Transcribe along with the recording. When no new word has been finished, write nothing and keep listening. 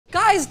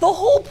Guys, the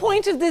whole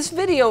point of this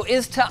video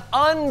is to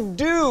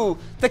undo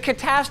the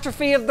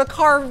catastrophe of the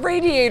car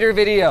radiator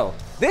video.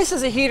 This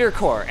is a heater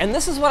core, and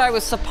this is what I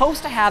was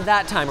supposed to have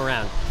that time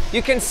around.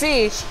 You can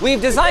see we've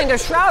designed a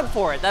shroud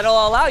for it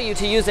that'll allow you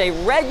to use a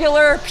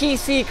regular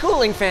PC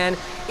cooling fan,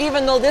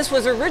 even though this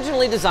was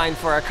originally designed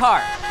for a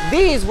car.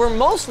 These were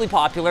mostly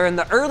popular in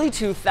the early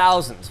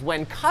 2000s,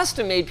 when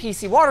custom-made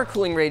PC water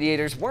cooling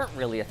radiators weren't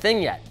really a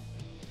thing yet.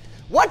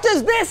 What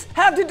does this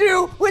have to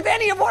do with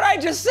any of what I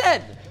just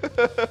said?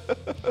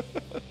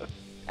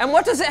 And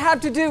what does it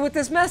have to do with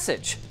this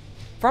message?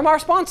 From our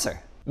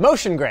sponsor,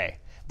 Motion Gray.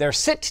 Their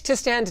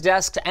sit-to-stand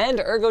desks and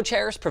ergo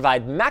chairs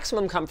provide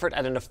maximum comfort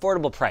at an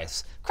affordable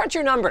price. Crunch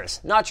your numbers,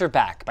 not your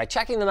back, by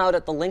checking them out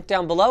at the link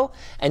down below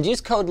and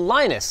use code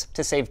Linus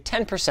to save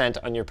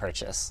 10% on your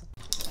purchase.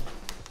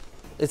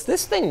 Is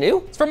this thing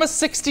new? It's from a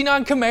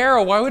 '69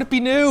 Camaro, why would it be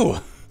new?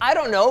 I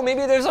don't know,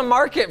 maybe there's a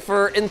market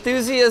for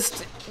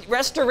enthusiast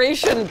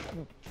restoration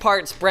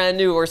parts brand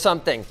new or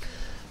something.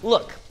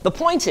 Look, the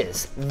point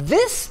is,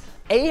 this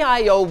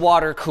AIO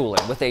water cooler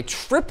with a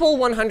triple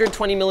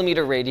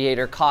 120mm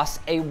radiator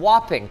costs a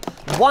whopping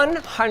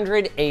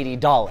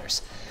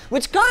 $180,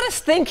 which got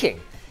us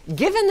thinking,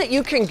 given that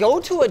you can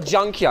go to a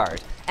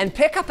junkyard and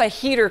pick up a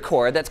heater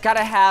core that's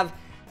gotta have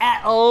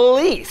at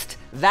least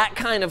that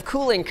kind of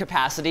cooling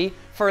capacity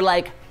for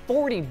like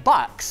 40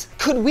 bucks,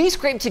 could we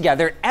scrape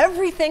together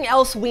everything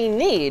else we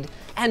need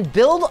and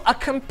build a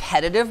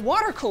competitive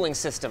water cooling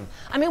system?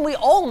 I mean, we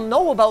all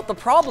know about the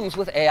problems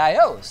with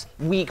AIOs.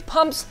 Weak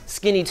pumps,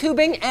 skinny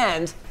tubing,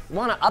 and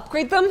wanna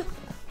upgrade them?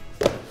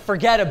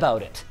 Forget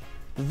about it.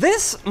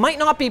 This might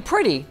not be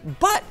pretty,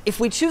 but if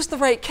we choose the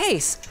right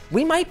case,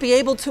 we might be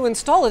able to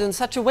install it in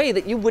such a way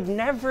that you would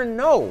never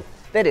know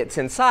that it's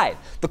inside.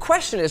 The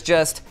question is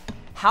just,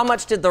 how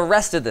much did the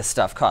rest of this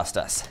stuff cost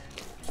us?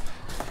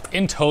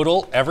 In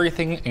total,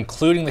 everything,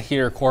 including the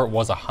heater core,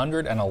 was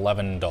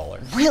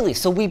 $111. Really?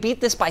 So we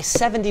beat this by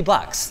 70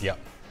 bucks? Yep.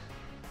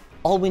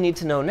 All we need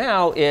to know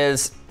now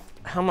is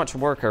how much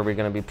work are we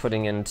gonna be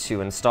putting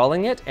into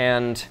installing it,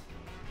 and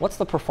what's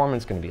the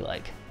performance gonna be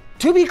like?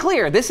 To be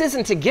clear, this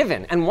isn't a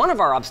given, and one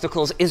of our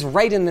obstacles is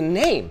right in the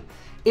name.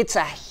 It's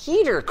a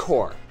heater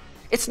core.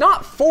 It's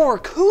not for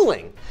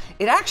cooling.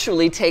 It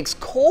actually takes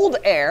cold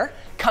air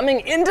coming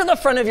into the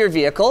front of your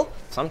vehicle,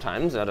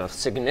 sometimes at a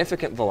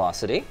significant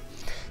velocity,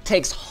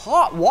 takes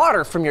hot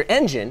water from your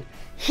engine,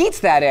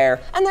 heats that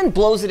air, and then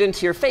blows it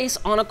into your face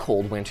on a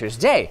cold winter's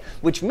day,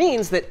 which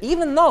means that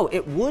even though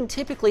it would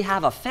typically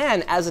have a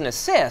fan as an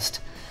assist,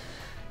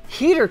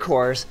 heater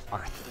cores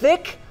are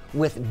thick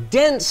with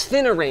dense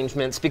fin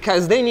arrangements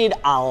because they need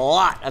a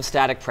lot of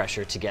static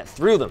pressure to get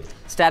through them.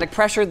 Static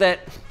pressure that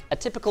a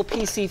typical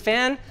PC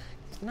fan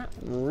is not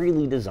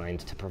really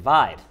designed to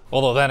provide.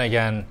 Although then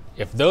again,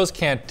 if those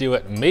can't do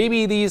it,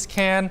 maybe these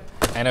can,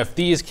 and if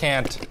these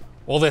can't,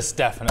 well, this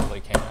definitely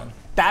can.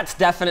 That's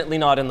definitely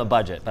not in the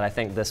budget, but I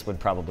think this would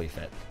probably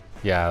fit.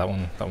 Yeah, that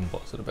one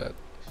blows it a bit.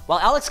 While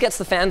Alex gets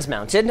the fans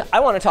mounted, I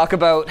want to talk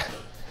about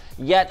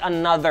yet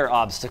another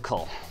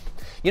obstacle.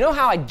 You know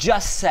how I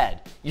just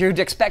said you'd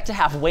expect to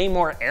have way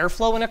more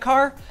airflow in a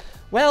car?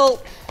 Well,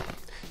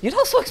 you'd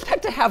also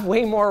expect to have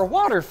way more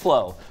water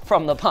flow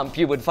from the pump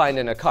you would find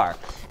in a car.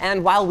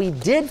 And while we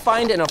did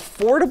find an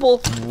affordable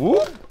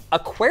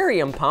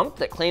aquarium pump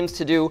that claims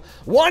to do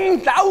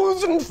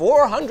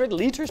 1,400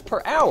 liters per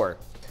hour,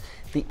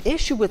 the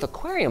issue with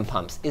aquarium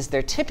pumps is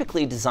they're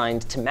typically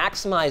designed to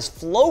maximize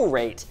flow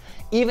rate,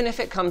 even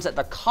if it comes at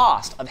the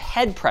cost of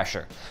head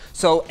pressure.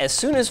 So as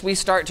soon as we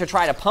start to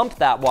try to pump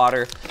that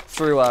water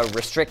through a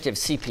restrictive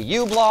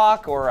CPU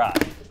block or a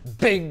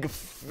big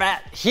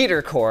fat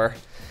heater core,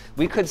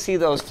 we could see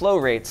those flow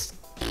rates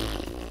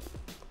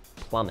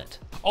plummet.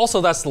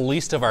 Also, that's the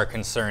least of our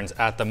concerns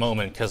at the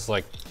moment, because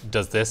like,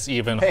 does this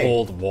even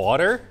hold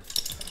water?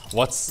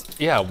 What's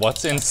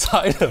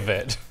inside of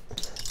it?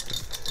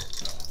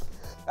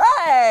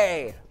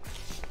 Hey!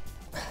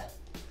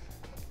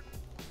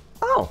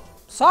 Oh,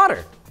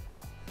 solder.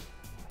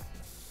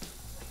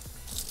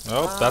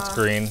 Oh, that's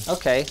green.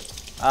 Okay,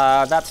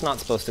 that's not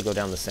supposed to go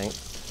down the sink.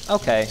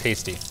 Okay.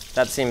 Tasty.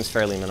 That seems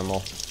fairly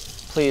minimal.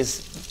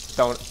 Please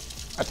don't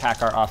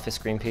attack our office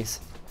green piece.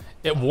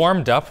 It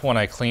warmed up when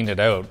I cleaned it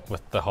out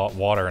with the hot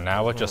water, and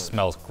now it just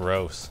smells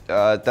gross.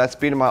 That's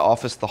been in my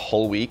office the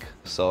whole week,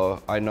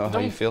 so I know how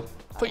you feel.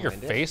 Put your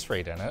face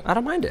right in it. I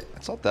don't mind it.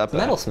 It's not that bad.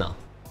 Metal smell.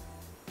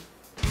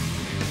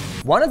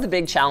 One of the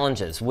big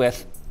challenges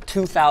with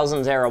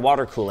 2000s era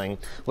water cooling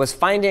was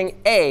finding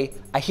A,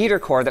 a heater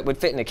core that would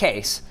fit in a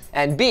case,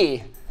 and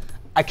B,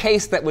 a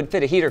case that would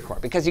fit a heater core.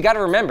 Because you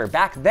gotta remember,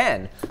 back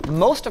then,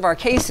 most of our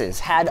cases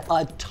had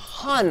a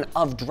ton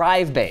of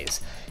drive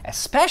bays,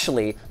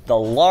 especially the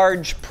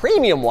large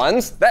premium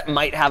ones that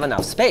might have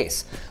enough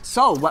space.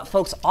 So what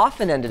folks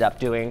often ended up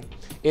doing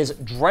is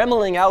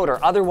dremeling out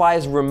or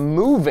otherwise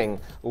removing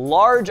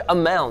large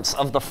amounts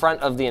of the front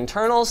of the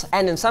internals,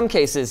 and in some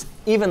cases,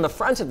 even the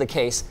front of the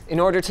case, in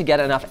order to get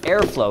enough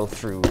airflow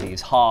through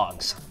these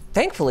hogs.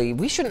 Thankfully,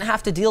 we shouldn't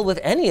have to deal with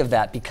any of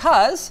that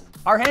because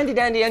Our handy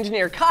dandy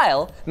engineer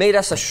Kyle made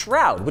us a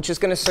shroud, which is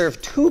going to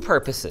serve two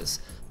purposes.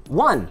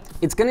 One,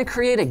 it's going to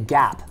create a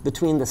gap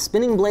between the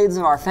spinning blades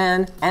of our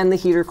fan and the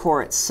heater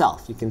core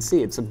itself. You can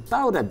see it's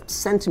about a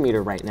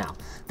centimeter right now.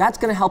 That's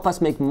going to help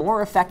us make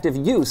more effective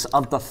use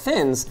of the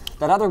fins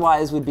that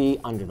otherwise would be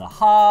under the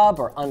hub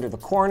or under the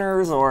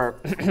corners or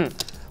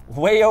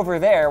way over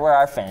there where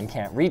our fan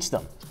can't reach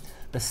them.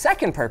 The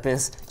second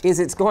purpose is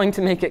it's going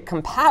to make it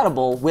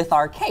compatible with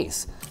our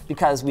case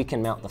because we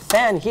can mount the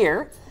fan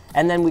here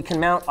and then we can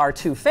mount our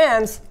two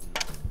fans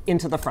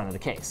into the front of the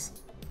case.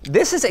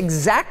 This is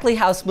exactly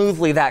how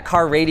smoothly that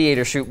car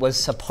radiator chute was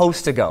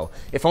supposed to go.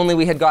 If only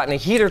we had gotten a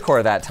heater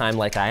core that time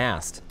like I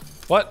asked.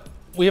 What?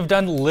 We have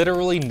done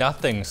literally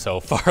nothing so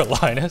far,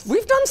 Linus.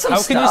 We've done some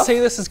stuff. How can you say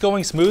this is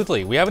going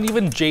smoothly? We haven't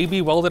even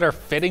JB welded our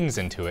fittings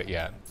into it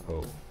yet.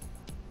 Oh.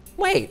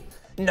 Wait,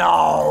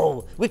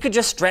 no. We could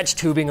just stretch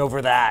tubing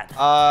over that.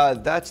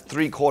 That's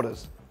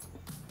 3/4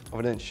 of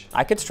an inch.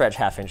 I could stretch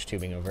 1/2-inch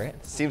tubing over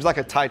it. Seems like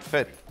a tight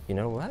fit. You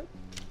know what?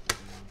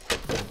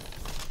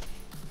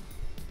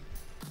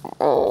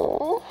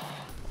 Oh.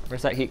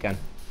 Where's that heat gun?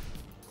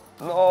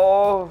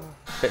 No.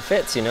 If it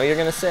fits, you know you're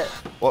gonna sit.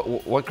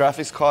 What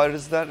graphics card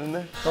is that in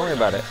there? Don't worry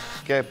about it.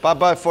 Okay,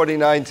 bye-bye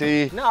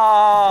 4090. No!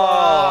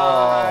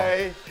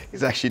 Bye.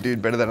 He's actually doing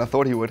better than I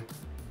thought he would.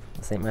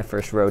 This ain't my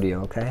first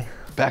rodeo, okay?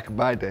 Back in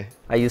my day.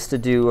 I used to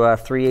do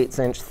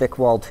 3/8-inch thick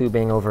wall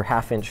tubing over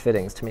 1/2-inch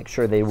fittings to make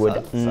sure they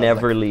would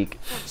never leak.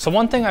 So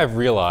one thing I've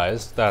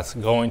realized that's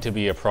going to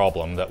be a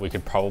problem that we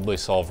could probably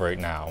solve right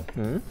now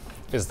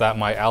is that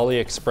my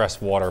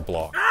AliExpress water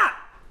block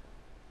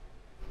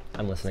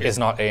I'm listening. is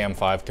not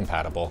AM5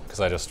 compatible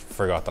because I just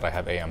forgot that I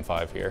have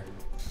AM5 here.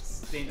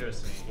 It's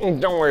dangerous.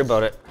 Don't worry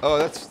about it. Oh,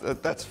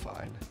 that's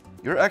fine.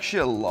 You're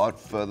actually a lot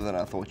further than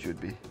I thought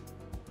you'd be.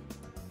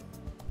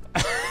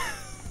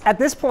 At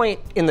this point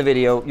in the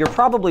video, you're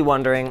probably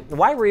wondering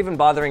why we're even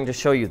bothering to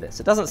show you this.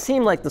 It doesn't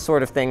seem like the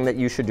sort of thing that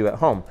you should do at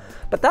home.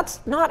 But that's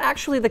not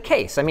actually the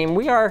case. I mean,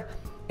 we are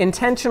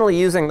intentionally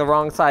using the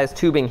wrong size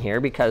tubing here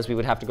because we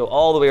would have to go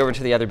all the way over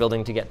to the other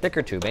building to get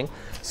thicker tubing.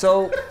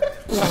 So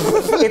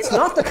it's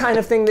not the kind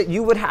of thing that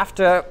you would have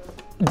to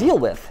deal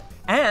with.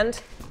 And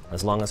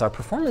as long as our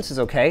performance is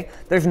okay,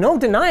 there's no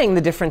denying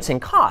the difference in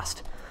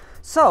cost.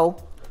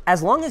 So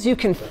as long as you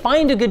can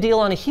find a good deal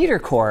on a heater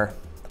core,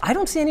 I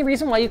don't see any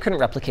reason why you couldn't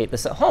replicate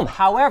this at home.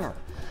 However,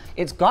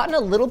 it's gotten a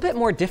little bit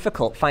more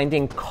difficult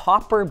finding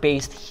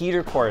copper-based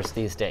heater cores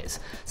these days,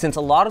 since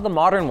a lot of the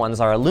modern ones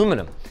are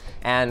aluminum.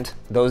 And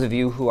those of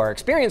you who are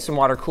experienced in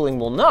water cooling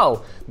will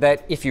know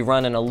that if you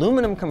run an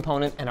aluminum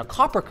component and a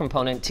copper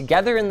component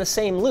together in the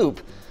same loop,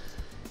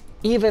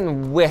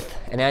 even with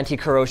an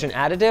anti-corrosion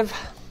additive,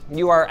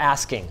 you are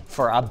asking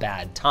for a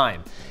bad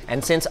time.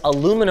 And since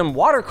aluminum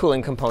water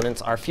cooling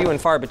components are few and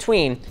far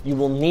between, you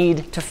will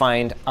need to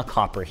find a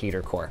copper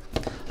heater core.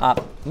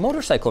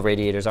 Motorcycle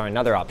radiators are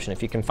another option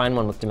if you can find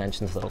one with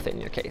dimensions that'll fit in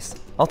your case.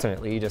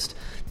 Ultimately, you just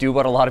do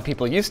what a lot of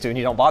people used to and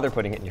you don't bother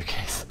putting it in your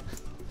case.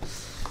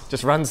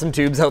 Just run some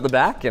tubes out the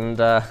back and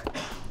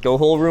go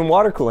whole room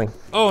water cooling.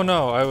 Oh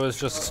no, I was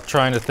just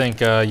trying to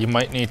think you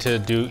might need to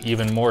do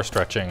even more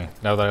stretching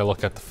now that I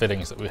look at the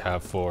fittings that we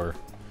have for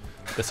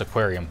this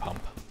aquarium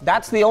pump.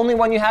 That's the only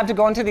one you have to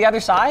go into the other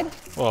side?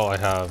 Well, I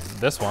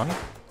have this one.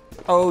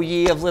 O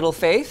ye of little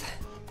faith.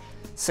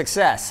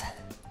 Success.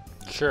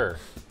 Sure.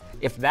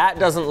 If that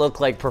doesn't look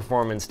like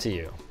performance to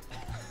you,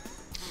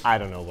 I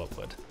don't know what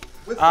would.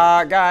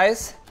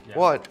 Guys. Yeah.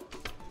 What?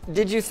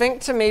 Did you think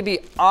to maybe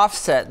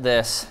offset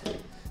this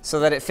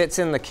so that it fits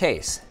in the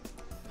case?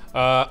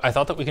 I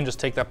thought that we can just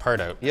take that part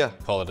out. Yeah.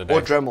 Call it a day.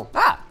 Or Dremel.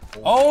 Ah.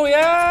 Oh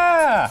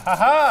yeah!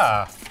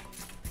 Haha!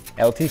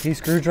 LTT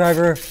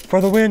screwdriver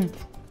for the win.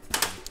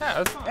 Yeah,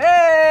 that's fine.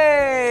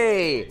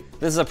 Hey!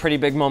 This is a pretty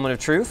big moment of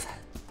truth.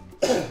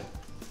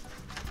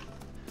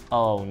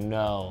 Oh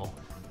no.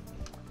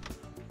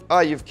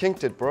 Ah, you've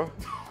kinked it, bro.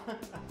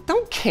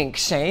 Don't kink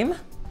shame.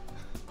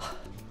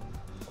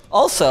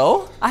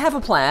 Also, I have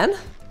a plan.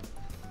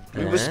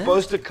 You were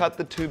supposed to cut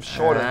the tubes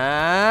shorter.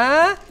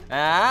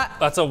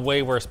 That's a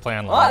way worse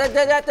plan, Lon.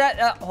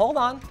 Hold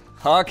on.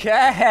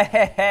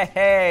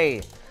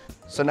 Okay.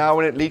 So now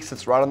when it leaks,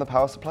 it's right on the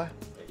power supply?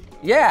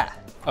 Yeah.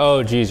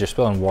 Oh geez, you're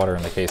spilling water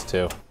in the case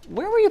too.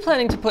 Where were you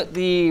planning to put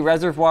the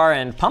reservoir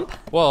and pump?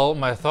 Well,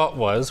 my thought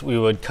was we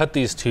would cut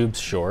these tubes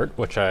short,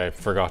 which I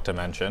forgot to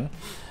mention,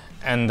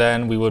 and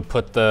then we would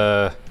put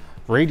the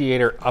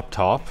radiator up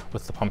top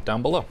with the pump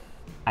down below.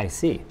 I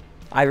see.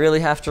 I really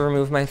have to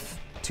remove my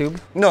tube?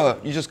 No,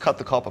 you just cut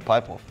the copper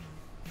pipe off.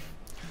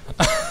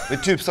 The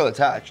tube's still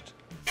attached.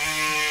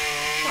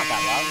 Not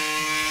that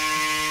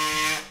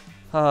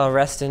loud. Oh,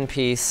 rest in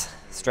peace,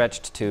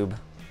 stretched tube.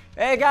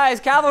 Hey guys,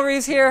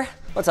 Cavalry's here.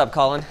 What's up,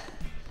 Colin?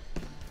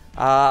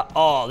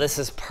 Oh, this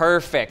is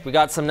perfect. We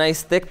got some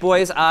nice thick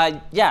boys.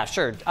 Yeah,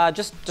 sure.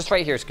 Just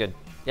right here is good.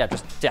 Yeah,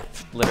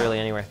 literally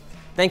anywhere.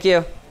 Thank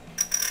you.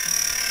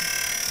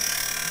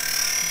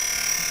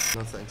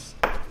 No thanks.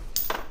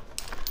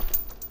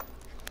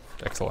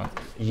 Excellent.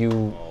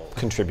 You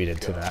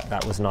contributed to that.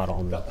 That was not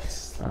all me.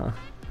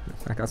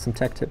 I got some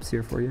tech tips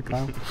here for you,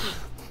 Kyle.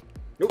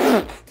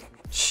 That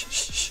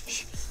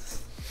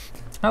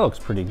looks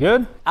pretty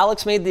good.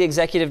 Alex made the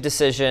executive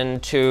decision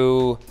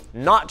to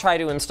not try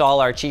to install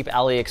our cheap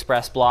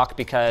AliExpress block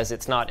because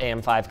it's not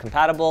AM5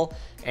 compatible,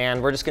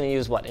 and we're just gonna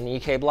use what, an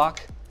EK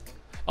block?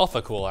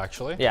 Alpha cool,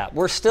 actually. Yeah,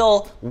 we're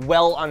still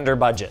well under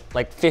budget,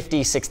 like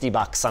 50, 60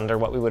 bucks under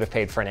what we would have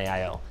paid for an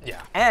AIO.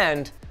 Yeah.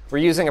 And we're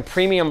using a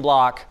premium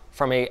block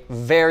from a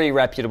very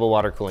reputable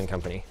water cooling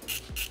company.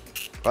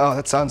 Wow,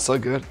 that sounds so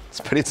good. It's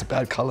a pity it's a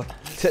bad color.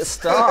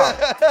 Stop.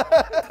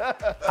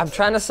 I'm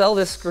trying to sell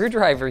this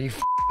screwdriver, you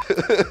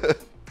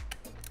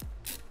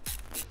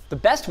The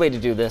best way to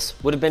do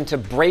this would have been to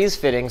braze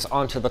fittings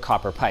onto the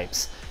copper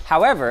pipes.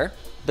 However,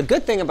 the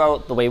good thing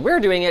about the way we're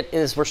doing it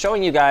is we're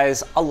showing you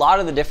guys a lot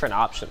of the different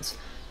options.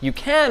 You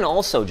can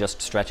also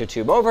just stretch a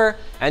tube over,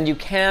 and you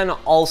can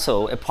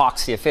also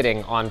epoxy a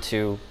fitting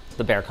onto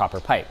the bare copper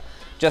pipe.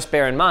 Just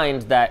bear in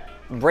mind that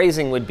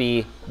brazing would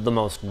be the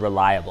most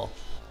reliable.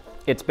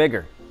 It's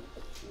bigger.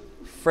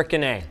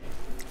 Frickin' A.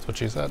 That's what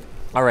she said.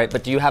 All right,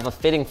 but do you have a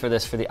fitting for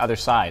this for the other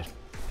side?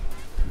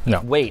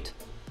 No. Wait,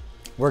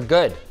 we're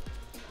good.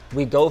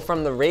 We go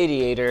from the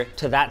radiator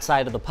to that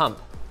side of the pump.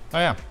 Oh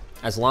yeah.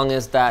 As long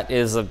as that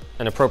is an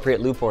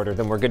appropriate loop order,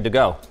 then we're good to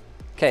go.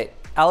 Okay,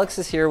 Alex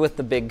is here with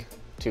the big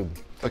tube.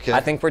 Okay.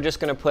 I think we're just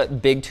gonna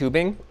put big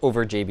tubing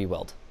over JB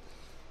Weld.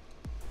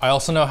 I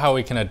also know how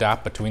we can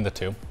adapt between the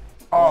two.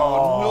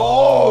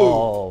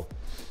 Oh,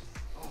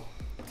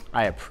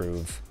 I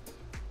approve.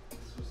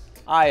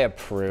 I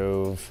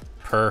approve.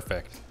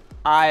 Perfect.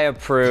 I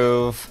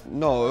approve.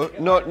 No.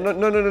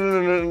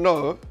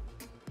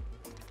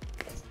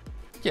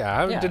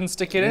 Yeah, I Yeah. didn't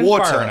stick it in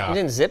Water. far You enough.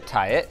 didn't zip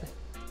tie it.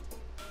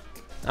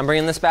 I'm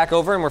bringing this back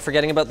over and we're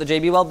forgetting about the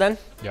JB Weld then?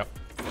 Yep.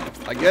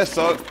 I guess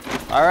so.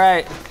 All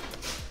right.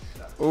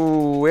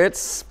 Ooh,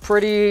 it's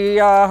pretty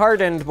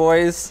hardened,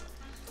 boys.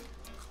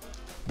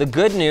 The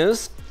good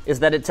news is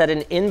that it's at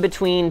an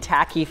in-between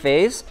tacky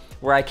phase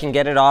where I can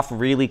get it off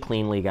really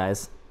cleanly,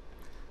 guys.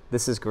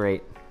 This is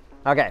great.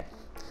 Okay,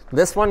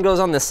 this one goes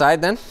on this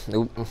side then.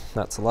 Ooh,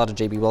 that's a lot of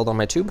JB Weld on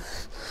my tube.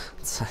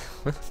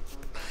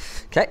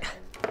 Okay.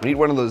 We need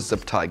one of those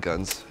zip tie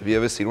guns. Have you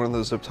ever seen one of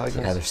those zip tie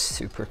guns? Yeah, they're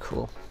super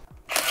cool.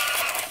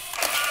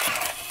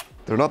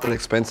 They're not that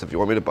expensive. You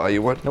want me to buy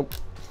you one? Nope.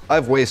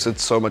 I've wasted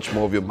so much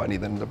more of your money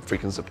than the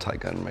freaking zip tie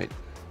gun, mate.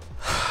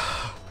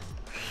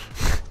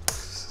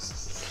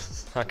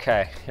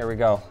 Okay, here we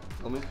go.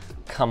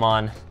 Come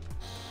on.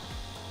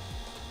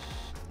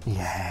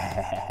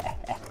 Yeah.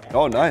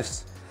 Oh,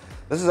 nice.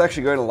 This is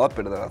actually going a lot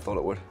better than I thought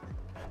it would.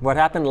 What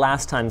happened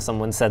last time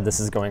someone said this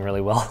is going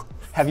really well?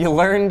 Have you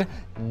learned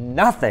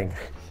nothing?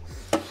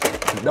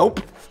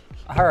 Nope.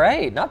 All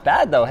right, not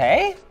bad though,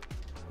 hey?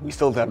 We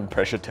still haven't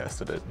pressure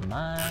tested it.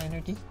 Minor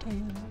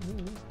details.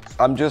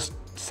 I'm just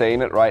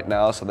saying it right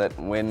now so that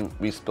when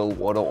we spill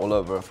water all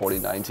over a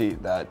 4090,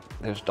 that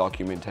there's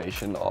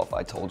documentation of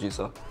I told you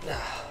so.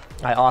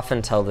 I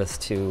often tell this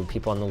to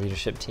people on the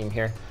leadership team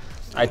here.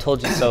 I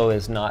told you so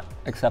is not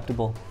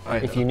acceptable.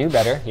 If you knew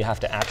better, you have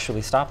to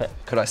actually stop it.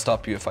 Could I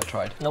stop you if I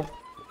tried? Nope.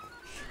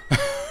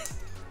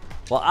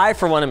 Well, I,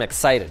 for one, am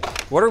excited.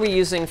 What are we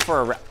using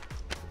for a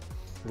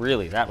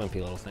really, that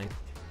wimpy little thing?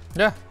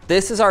 Yeah.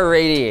 This is our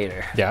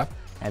radiator, Yeah.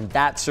 and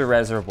that's your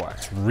reservoir.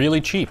 Really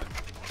cheap.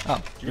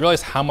 Oh, Do you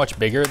realize how much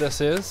bigger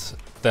this is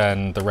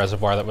than the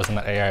reservoir that was in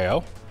the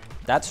AIO?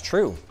 that's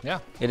true. Yeah.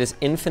 It is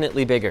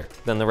infinitely bigger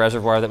than the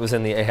reservoir that was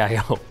in the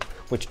AIO,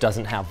 which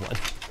doesn't have one.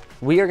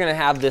 We are gonna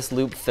have this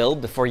loop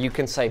filled before you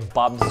can say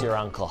Bob's your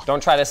uncle.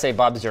 Don't try to say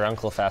Bob's your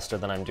uncle faster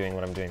than I'm doing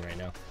what I'm doing right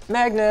now.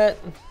 Magnet.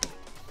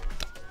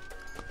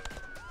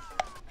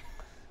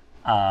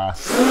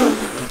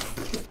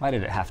 Why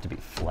did it have to be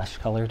flesh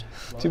colored?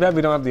 Too bad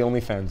we don't have the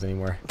OnlyFans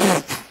anymore.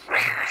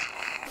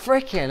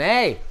 Frickin'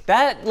 A.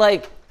 That,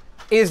 like,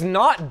 is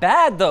not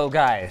bad though,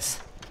 guys.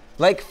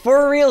 Like,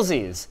 for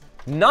realsies,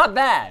 not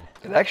bad.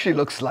 It actually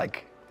looks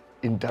like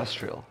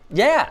industrial.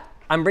 Yeah,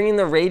 I'm bringing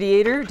the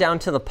radiator down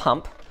to the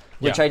pump,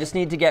 which Yeah. I just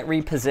need to get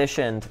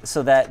repositioned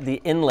so that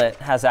the inlet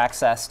has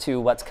access to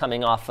what's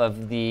coming off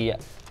of the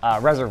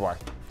reservoir.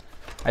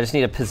 I just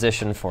need a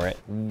position for it.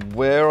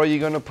 Where are you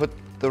gonna put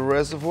the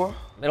reservoir?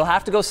 It'll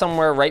have to go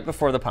somewhere right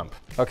before the pump.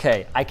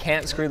 Okay, I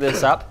can't screw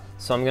this up,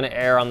 so I'm gonna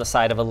err on the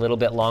side of a little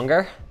bit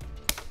longer.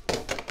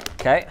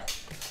 Okay,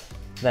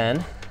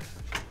 then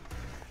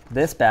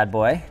this bad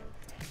boy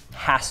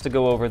has to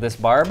go over this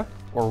barb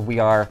or we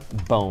are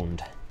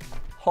boned.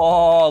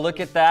 Oh, look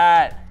at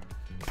that.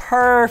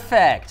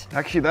 Perfect.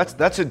 Actually,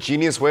 that's a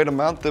genius way to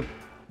mount the,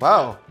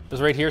 wow.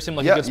 Does right here seem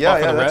like a good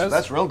spot for the res?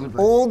 that's real good.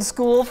 Old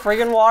school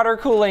friggin' water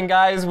cooling,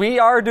 guys. We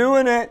are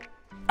doing it.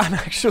 I'm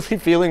actually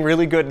feeling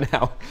really good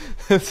now.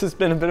 This has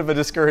been a bit of a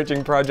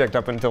discouraging project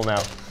up until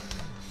now.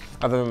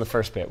 Other than the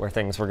first bit where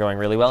things were going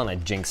really well and I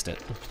jinxed it.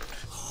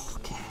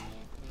 Okay.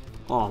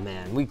 Oh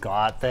man, we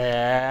got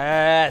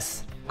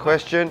this.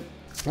 Question,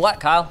 What,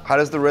 Kyle? how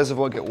does the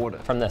reservoir get water?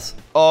 From this.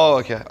 Oh,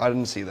 okay, I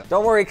didn't see that.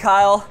 Don't worry,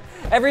 Kyle.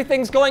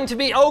 Everything's going to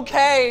be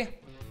okay.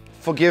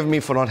 Forgive me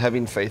for not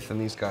having faith in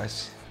these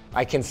guys.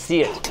 I can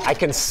see it. I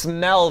can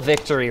smell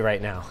victory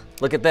right now.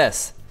 Look at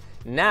this.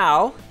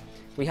 Now,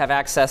 we have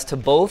access to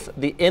both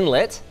the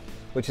inlet,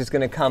 which is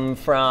gonna come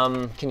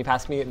from, can you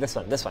pass me this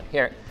one,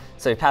 here.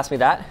 So you pass me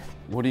that.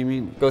 What do you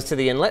mean? Goes to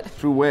the inlet.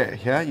 Through where?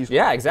 Yeah?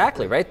 Yeah,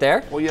 exactly, right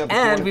there. Well, yeah,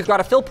 and we've got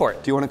a fill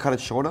port. Do you want to cut it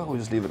shorter or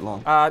just leave it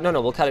long?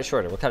 No, we'll cut it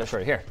shorter.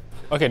 Here.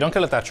 Okay, don't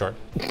cut it that short.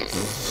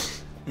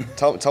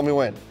 Tell me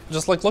when.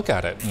 Just like look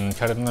at it and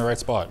cut it in the right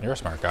spot. You're a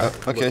smart guy.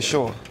 Okay,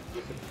 sure.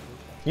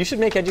 You should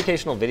make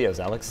educational videos,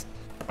 Alex.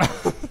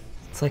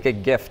 It's like a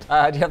gift. Do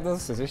you have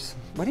those scissors?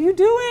 What are you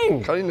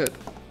doing? Cutting it.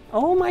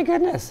 Oh my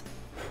goodness.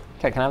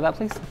 Okay, can I have that,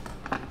 please?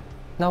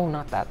 No,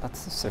 not that. That's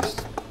scissors.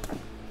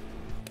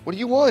 What do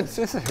you want?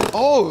 Scissors.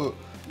 Oh,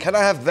 can I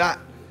have that?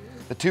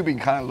 The tubing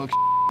kind of looks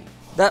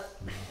That.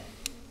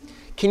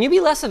 Can you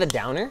be less of a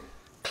downer?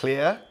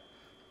 clear,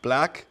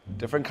 black,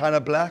 different kind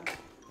of black.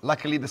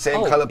 Luckily, the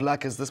same color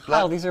black as this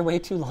black. Kyle, these are way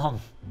too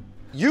long.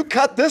 You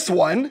cut this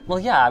one. Well,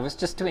 yeah, I was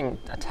just doing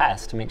a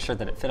test to make sure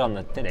that it fit on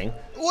the fitting.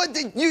 What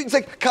did you? It's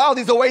like, Kyle,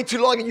 these are way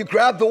too long, and you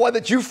grabbed the one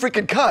that you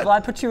freaking cut. Well, I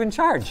put you in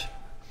charge.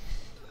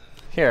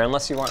 Here,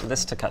 unless you want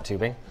this to cut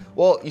tubing.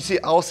 Well, you see,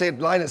 I'll say,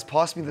 Linus,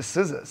 pass me the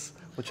scissors.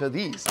 Which are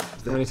these?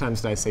 How many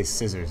times did I say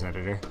scissors,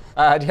 editor?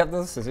 Do you have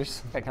those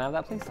scissors? Okay, can I have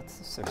that, please? That's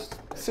scissors.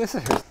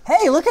 Scissors.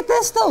 Hey, look at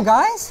this, though,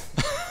 guys.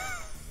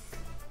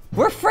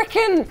 We're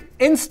freaking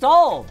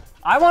installed.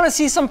 I want to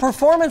see some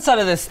performance out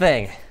of this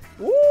thing.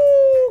 Woo,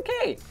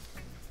 okay.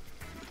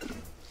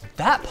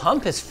 That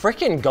pump is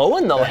freaking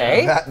going, though,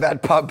 hey?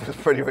 That pump is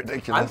pretty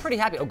ridiculous. I'm pretty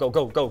happy. Oh,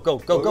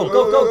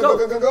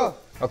 go.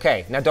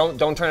 Okay, now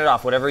don't turn it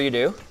off, whatever you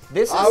do.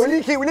 This is... We're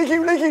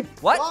leaking.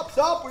 What?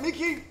 Stop, we're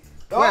leaking.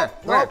 Where?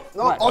 No.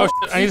 Oh,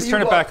 shit, I need to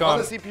turn it back on.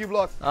 On the CPU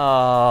block.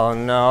 Oh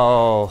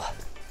no,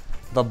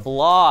 the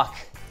block.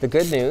 The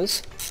good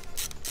news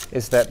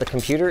is that the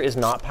computer is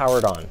not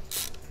powered on,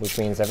 which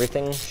means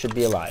everything should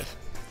be alive.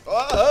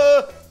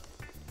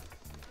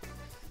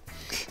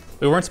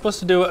 We weren't supposed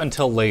to do it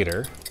until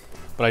later,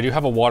 but I do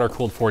have a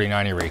water-cooled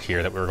 4090 right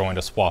here that we were going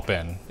to swap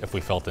in if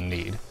we felt the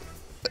need.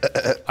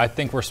 I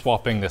think we're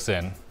swapping this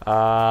in.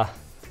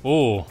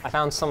 Ooh. I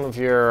found some of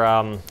your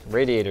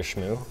radiator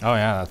schmoo. Oh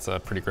yeah, that's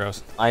pretty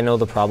gross. I know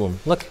the problem.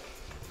 Look,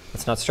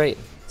 it's not straight.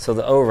 So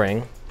the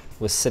O-ring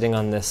was sitting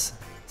on this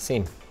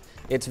seam.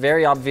 It's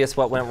very obvious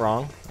what went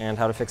wrong and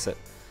how to fix it.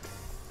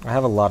 I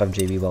have a lot of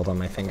JB Weld on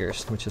my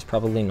fingers, which is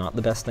probably not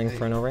the best thing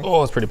for an O-ring.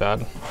 Oh, it's pretty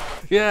bad.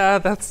 Yeah,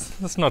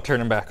 that's not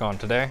turning back on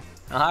today.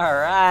 All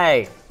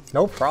right,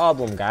 no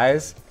problem,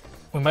 guys.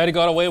 We might have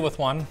got away with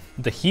one.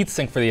 The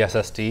heatsink for the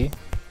SSD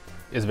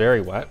is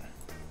very wet,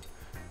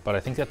 but I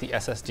think that the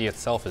SSD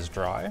itself is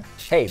dry.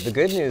 Hey, the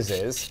good news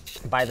is,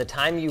 by the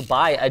time you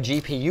buy a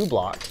GPU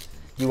block,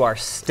 you are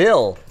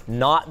still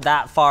not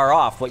that far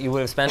off what you would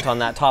have spent on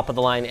that top of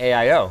the line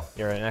AIO.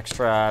 You're an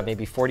extra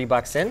maybe 40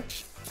 bucks in.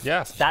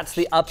 Yes. That's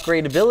the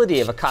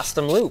upgradability of a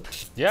custom loop.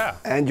 Yeah.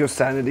 And your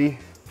sanity.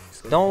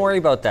 Don't worry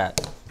about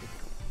that.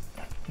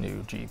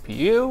 New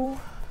GPU.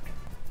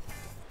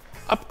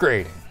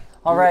 Upgrading.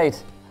 All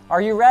right,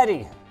 are you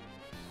ready?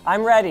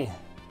 I'm ready.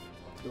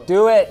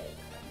 Do it.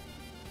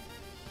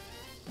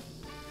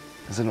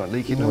 Is it not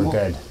leaking no We're more?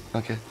 good.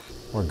 Okay.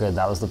 We're good,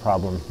 that was the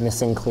problem.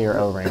 Missing clear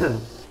O-ring.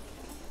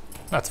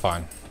 That's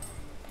fine.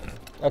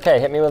 Okay,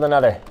 hit me with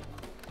another.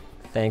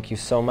 Thank you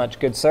so much,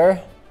 good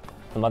sir.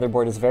 The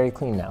motherboard is very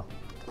clean now.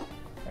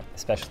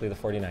 Especially the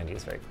 4090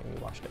 is very clean,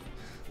 we washed it.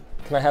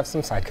 Can I have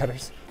some side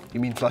cutters? You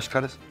mean flush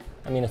cutters?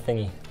 I mean a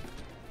thingy.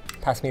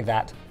 Pass me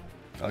that.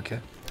 Okay.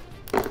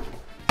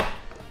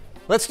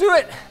 Let's do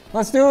it!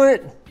 Let's do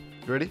it!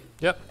 You ready?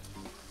 Yep.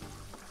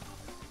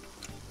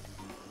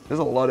 There's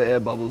a lot of air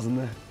bubbles in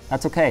there.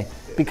 That's okay.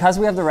 Because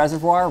we have the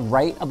reservoir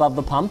right above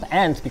the pump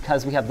and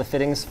because we have the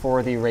fittings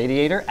for the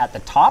radiator at the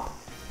top,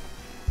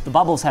 the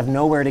bubbles have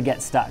nowhere to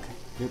get stuck.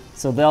 Yep.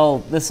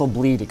 So this will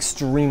bleed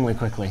extremely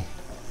quickly.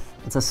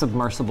 It's a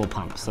submersible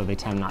pump, so they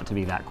tend not to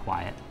be that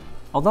quiet.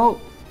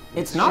 Although,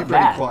 it's not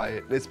bad.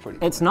 Quiet. It's pretty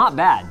quiet. It's not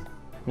bad,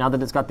 now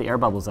that it's got the air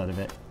bubbles out of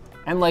it.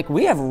 And like,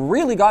 we have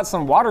really got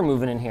some water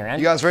moving in here. And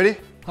You guys ready?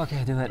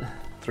 okay, do it.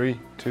 3,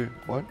 2,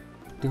 1.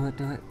 Do it.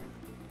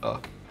 Oh,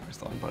 press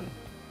the on button.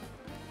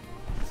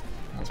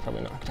 That's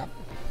probably not hooked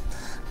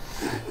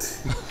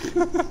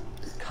up.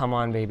 Come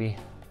on, baby.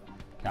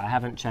 Yeah, I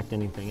haven't checked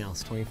anything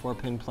else. 24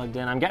 pin plugged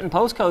in. I'm getting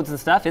postcodes and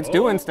stuff. It's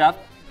doing stuff.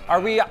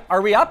 Are we up?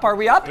 Are we up?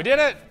 We did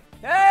it!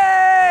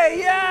 Hey,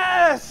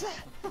 yes!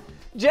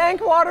 Jank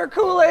water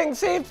cooling,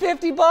 saved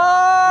 50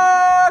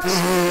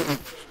 bucks!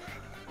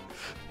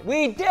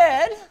 We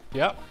did.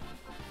 Yep.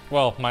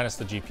 Well, minus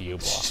the GPU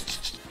block.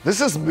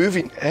 This is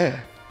moving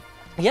air.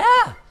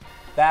 Yeah,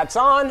 that's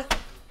on.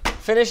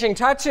 Finishing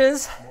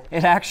touches.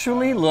 It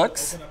actually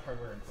looks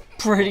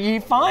pretty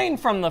fine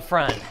from the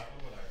front.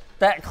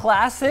 That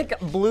classic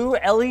blue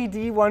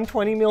LED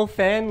 120 mil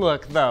fan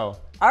look though.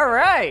 All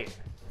right,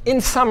 in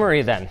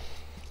summary then,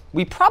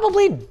 we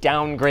probably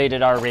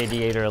downgraded our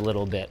radiator a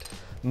little bit.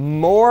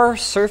 More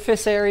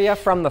surface area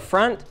from the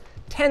front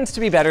tends to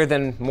be better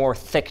than more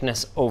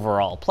thickness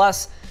overall.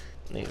 Plus,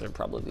 these are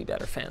probably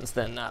better fans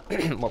than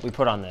what we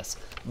put on this.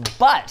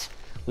 But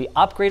we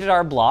upgraded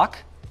our block.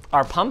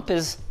 Our pump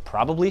is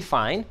probably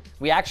fine.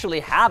 We actually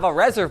have a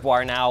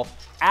reservoir now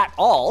at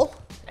all,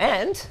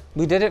 and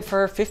we did it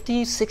for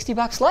 50, 60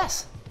 bucks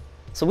less.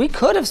 So we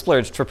could have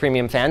splurged for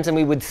premium fans and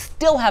we would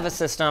still have a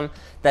system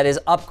that is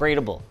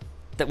upgradable,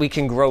 that we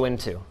can grow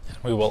into.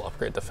 We will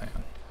upgrade the fan.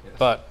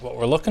 But what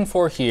we're looking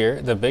for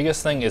here, the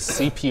biggest thing is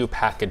CPU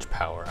package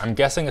power. I'm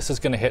guessing this is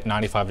gonna hit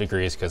 95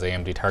 degrees because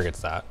AMD targets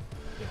that.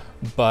 Yeah.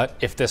 But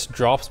if this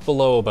drops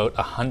below about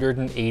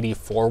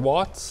 184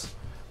 watts,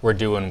 we're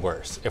doing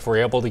worse. If we're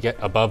able to get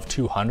above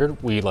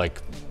 200, we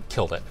like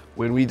killed it.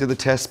 When we did the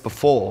test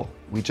before,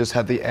 we just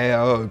had the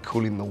AIO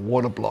cooling the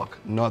water block,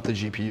 not the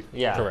GPU.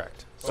 Yeah.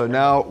 Correct. So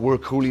now we're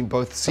cooling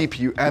both the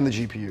CPU and the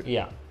GPU.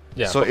 Yeah.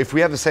 Yeah. So if we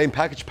have the same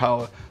package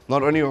power,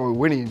 not only are we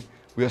winning,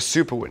 we are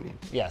super winning.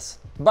 Yes.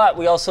 But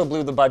we also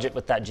blew the budget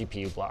with that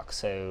GPU block,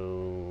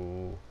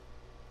 so...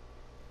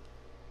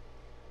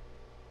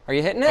 Are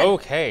you hitting it?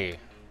 Okay.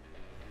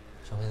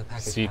 Show me the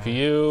package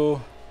CPU,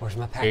 power. Where's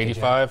my package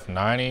 85,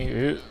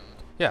 90.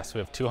 Yeah, so we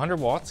have 200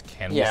 watts.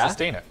 Can we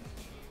sustain it?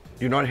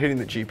 You're not hitting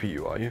the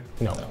GPU, are you?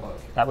 No,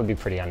 that would be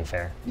pretty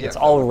unfair. Yeah, it's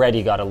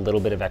already got a little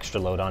bit of extra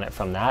load on it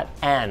from that,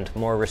 and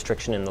more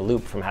restriction in the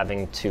loop from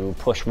having to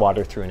push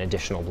water through an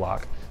additional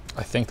block.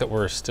 I think that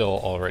we're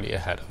still already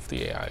ahead of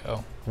the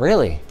AIO.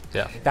 Really?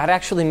 Yeah. That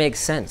actually makes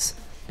sense,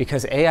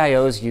 because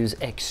AIOs use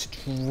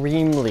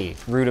extremely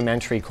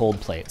rudimentary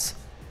cold plates.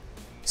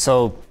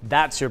 So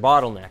that's your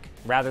bottleneck,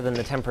 rather than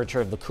the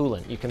temperature of the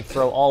coolant. You can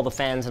throw all the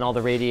fans and all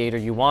the radiator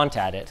you want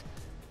at it.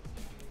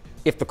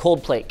 If the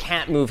cold plate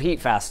can't move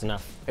heat fast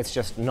enough, it's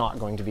just not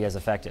going to be as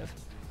effective.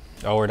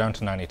 Oh, we're down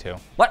to 92.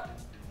 What?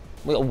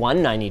 Well,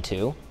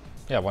 192.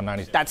 Yeah,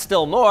 192. That's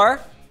still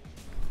more.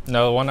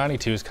 No,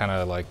 192 is kind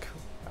of like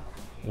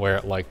where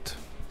it liked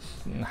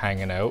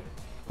hanging out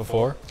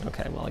before.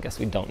 Okay, well, I guess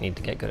we don't need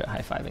to get good at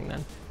high-fiving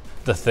then.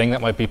 The thing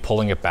that might be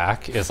pulling it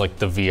back is like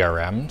the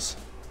VRMs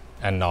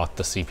and not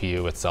the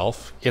CPU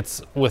itself.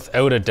 It's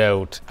without a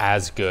doubt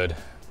as good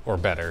or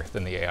better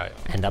than the AIO.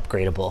 And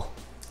upgradable.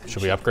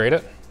 Should we upgrade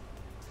it?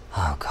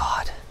 Oh,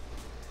 God.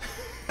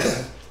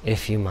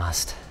 If you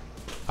must.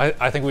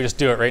 I think we just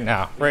do it right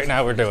now. Right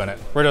now we're doing it.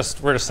 We're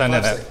just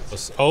sending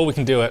it. Oh, we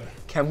can do it.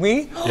 Can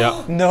we?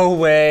 Yeah. No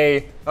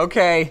way.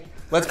 Okay,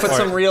 let's put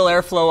some real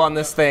airflow on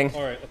this thing.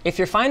 All right. If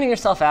you're finding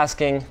yourself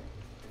asking,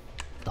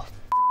 the f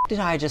did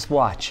I just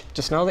watch?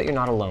 Just know that you're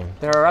not alone.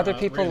 There are other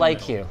people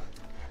like you,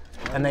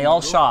 and they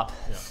all shop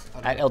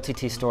at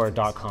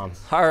lttstore.com.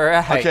 All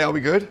right. Okay, are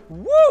we good?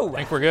 Woo! I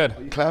think we're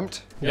good.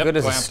 Clamped? Yep, Good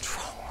is a clamped.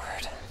 strong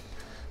word.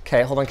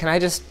 Okay, hold on. Can I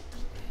just...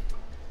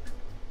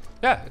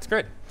 Yeah, it's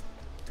great.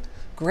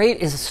 Great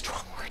is a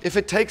strong word. If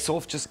it takes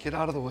off, just get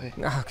out of the way.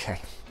 Okay.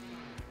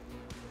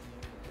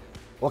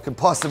 What could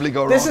possibly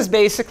go wrong? This is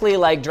basically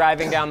like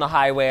driving down the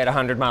highway at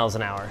 100 miles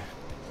an hour.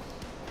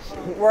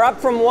 We're up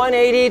from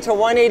 180 to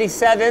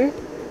 187.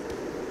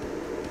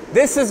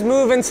 This is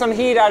moving some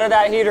heat out of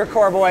that heater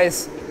core,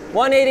 boys.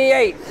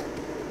 188.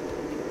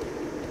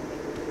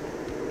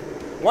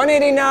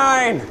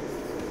 189.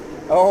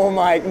 Oh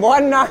my,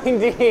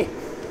 190.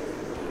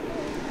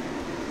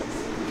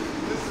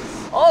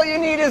 All you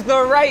need is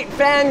the right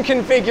fan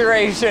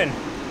configuration.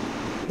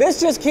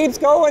 This just keeps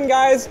going,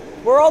 guys.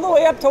 We're all the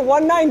way up to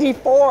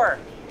 194.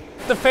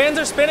 The fans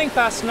are spinning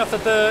fast enough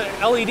that the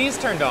LEDs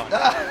turned on.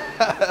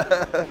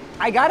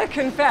 I gotta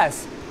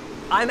confess,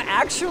 I'm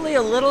actually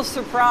a little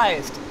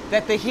surprised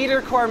that the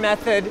heater core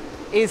method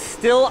is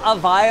still a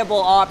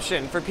viable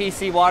option for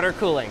PC water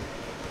cooling.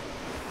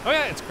 Oh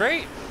yeah, it's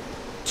great.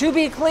 To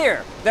be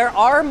clear, there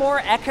are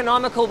more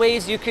economical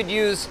ways you could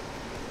use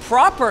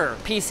proper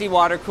PC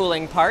water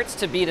cooling parts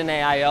to beat an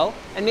AIO,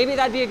 and maybe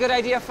that'd be a good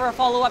idea for a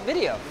follow-up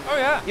video. Oh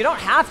yeah. You don't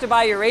have to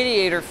buy your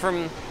radiator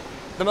from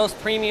the most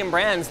premium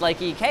brands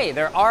like EK.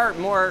 There are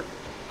more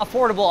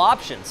affordable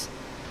options.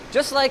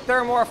 Just like there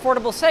are more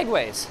affordable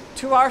segues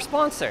to our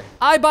sponsor.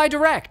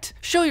 iBuyDirect.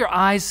 Show your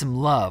eyes some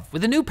love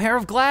with a new pair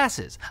of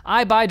glasses.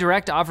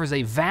 iBuyDirect offers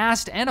a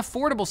vast and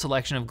affordable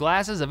selection of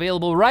glasses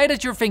available right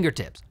at your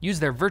fingertips. Use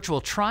their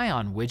virtual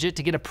try-on widget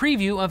to get a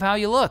preview of how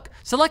you look.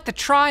 Select the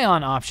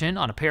try-on option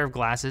on a pair of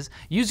glasses,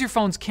 use your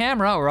phone's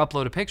camera or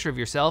upload a picture of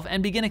yourself,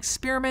 and begin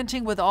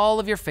experimenting with all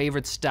of your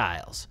favorite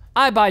styles.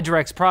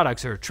 iBuyDirect's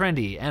products are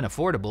trendy and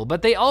affordable,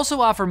 but they also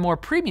offer more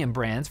premium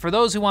brands for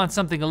those who want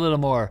something a little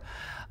more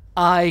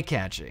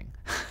eye-catching.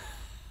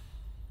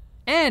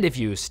 And if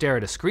you stare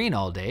at a screen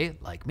all day,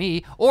 like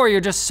me, or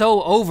you're just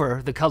so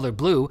over the color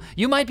blue,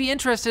 you might be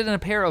interested in a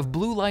pair of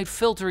blue light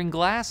filtering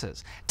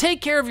glasses.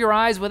 Take care of your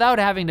eyes without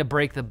having to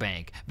break the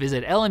bank.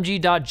 Visit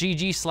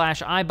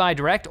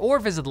lmg.gg/iBuyDirect or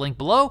visit the link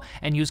below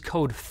and use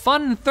code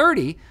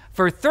FUN30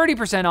 for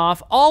 30%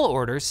 off all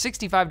orders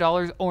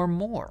 $65 or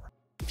more.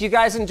 If you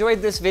guys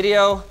enjoyed this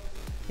video,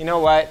 you know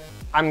what?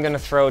 I'm gonna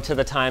throw to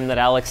the time that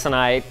Alex and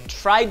I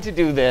tried to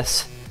do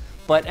this,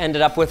 but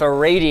ended up with a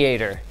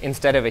radiator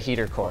instead of a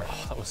heater core.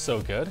 Oh, that was so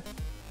good. It's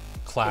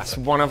Classic.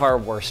 one of our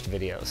worst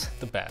videos.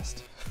 The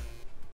best.